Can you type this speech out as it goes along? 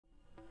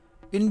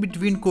In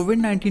between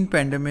COVID-19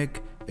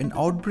 pandemic, an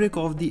outbreak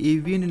of the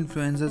avian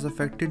influenza has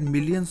affected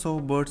millions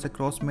of birds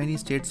across many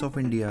states of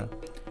India.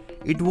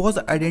 It was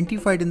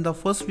identified in the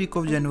first week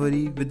of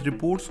January with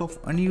reports of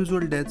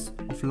unusual deaths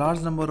of large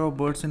number of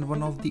birds in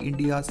one of the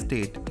India's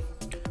state.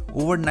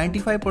 Over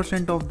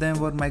 95% of them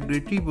were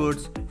migratory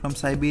birds from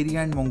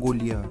Siberia and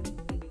Mongolia.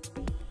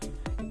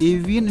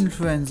 Avian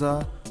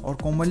influenza, or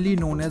commonly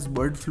known as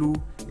bird flu,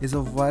 is a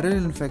viral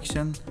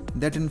infection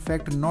that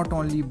infects not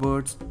only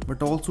birds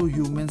but also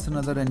humans and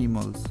other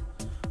animals.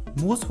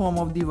 Most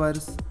forms of the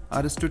virus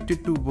are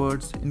restricted to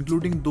birds,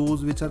 including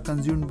those which are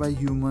consumed by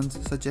humans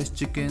such as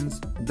chickens,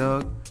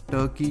 duck,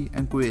 turkey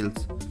and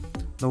quails.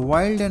 The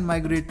wild and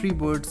migratory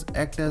birds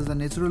act as a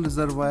natural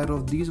reservoir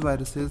of these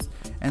viruses,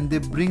 and they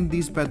bring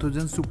these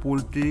pathogens to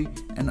poultry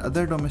and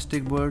other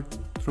domestic birds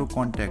through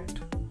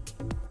contact.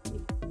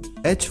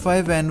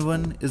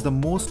 H5N1 is the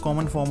most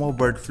common form of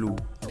bird flu.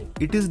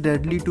 It is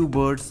deadly to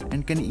birds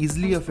and can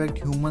easily affect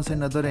humans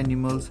and other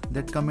animals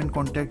that come in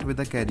contact with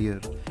the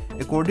carrier.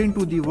 According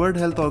to the World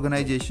Health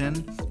Organization,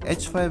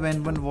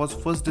 H5N1 was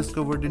first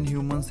discovered in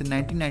humans in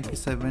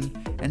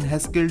 1997 and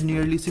has killed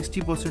nearly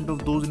 60%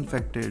 of those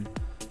infected.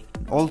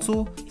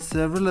 Also,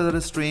 several other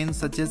strains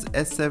such as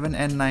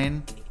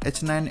sept,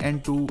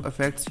 H5N2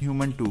 affects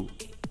humans too.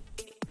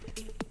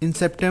 In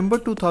September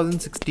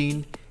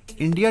 2016,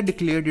 India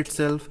declared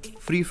itself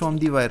free from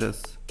the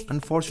virus.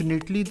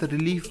 Unfortunately, the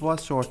relief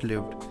was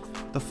short-lived.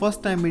 The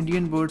first time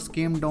Indian birds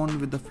came down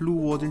with the flu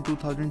was in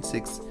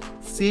 2006,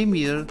 same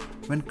year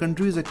when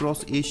countries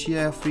across Asia,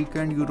 Africa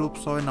and Europe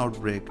saw an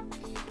outbreak.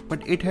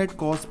 But it had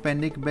caused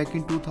panic back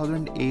in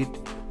 2008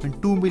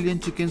 when 2 million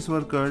chickens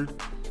were culled.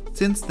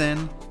 Since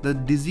then, the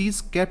disease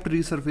kept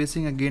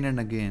resurfacing again and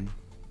again.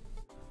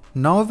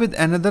 Now with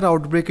another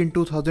outbreak in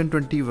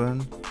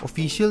 2021,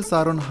 officials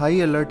are on high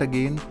alert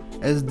again,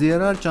 as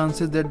there are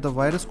chances that the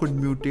virus could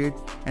mutate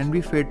and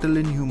be fatal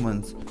in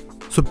humans.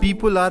 So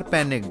people are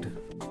panicked.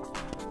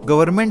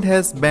 Government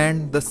has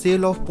banned the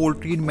sale of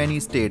poultry in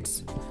many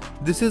states.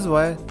 This is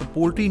why the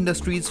poultry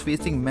industry is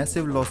facing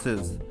massive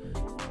losses.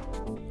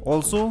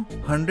 Also,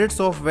 hundreds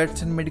of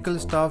vets and medical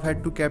staff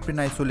had to be kept in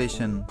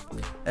isolation.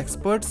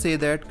 Experts say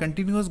that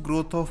continuous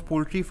growth of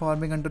poultry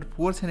farming under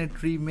poor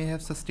sanitary may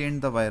have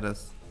sustained the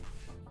virus.